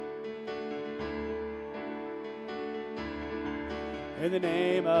In the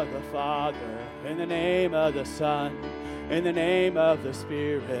name of the Father, in the name of the Son, in the name of the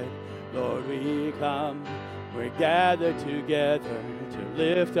Spirit, Lord, we come. We're gathered together to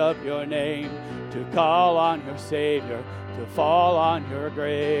lift up your name, to call on your Savior, to fall on your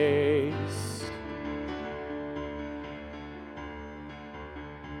grace.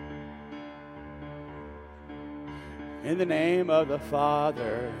 In the name of the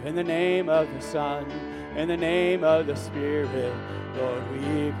Father, in the name of the Son, in the name of the Spirit, Lord,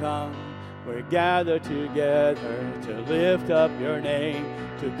 we come. We're gathered together to lift up your name,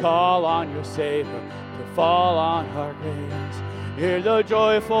 to call on your Savior, to fall on our grace. Hear the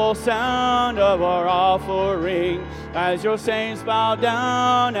joyful sound of our offering as your saints bow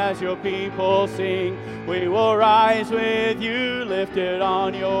down, as your people sing. We will rise with you, lifted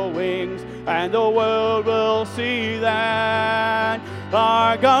on your wings, and the world will see that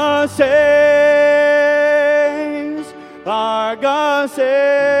our God saves, our God saves.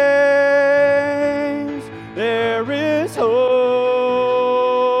 There is hope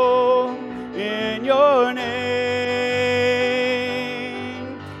in your name.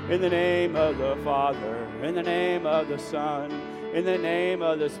 In the name of the Father, in the name of the Son, in the name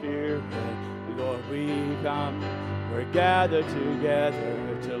of the Spirit, Lord, we come. We're gathered together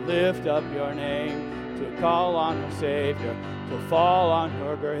to lift up your name, to call on your Savior, to fall on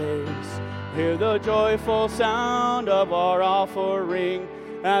your grace. Hear the joyful sound of our offering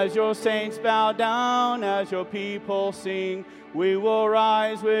as your saints bow down, as your people sing. We will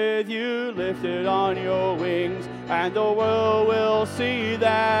rise with you, lifted on your wings, and the world will see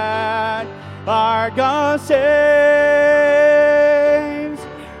that our God saves,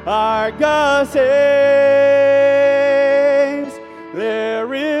 our God saves.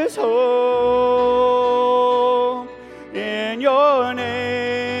 There is hope in your name.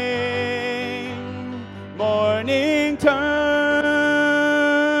 Morning turns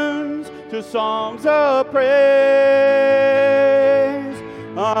to songs of praise.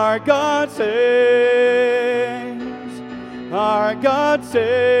 Our God saves, our God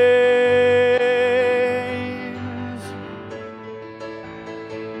saves.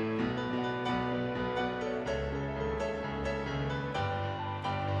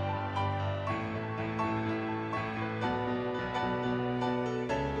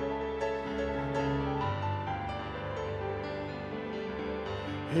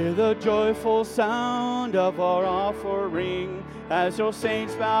 Hear the joyful sound of our offering as your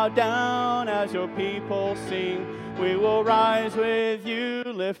saints bow down, as your people sing. We will rise with you,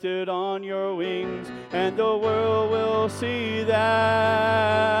 lifted on your wings, and the world will see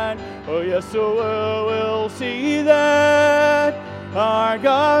that. Oh yes, the world will see that our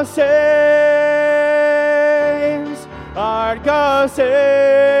God saves, our God saves.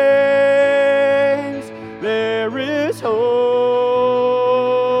 There is hope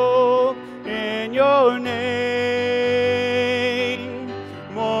in your name.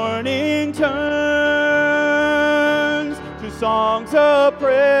 Morning turns to songs of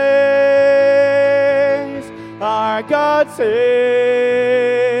praise. Our God saves,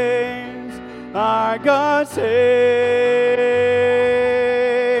 our God saves.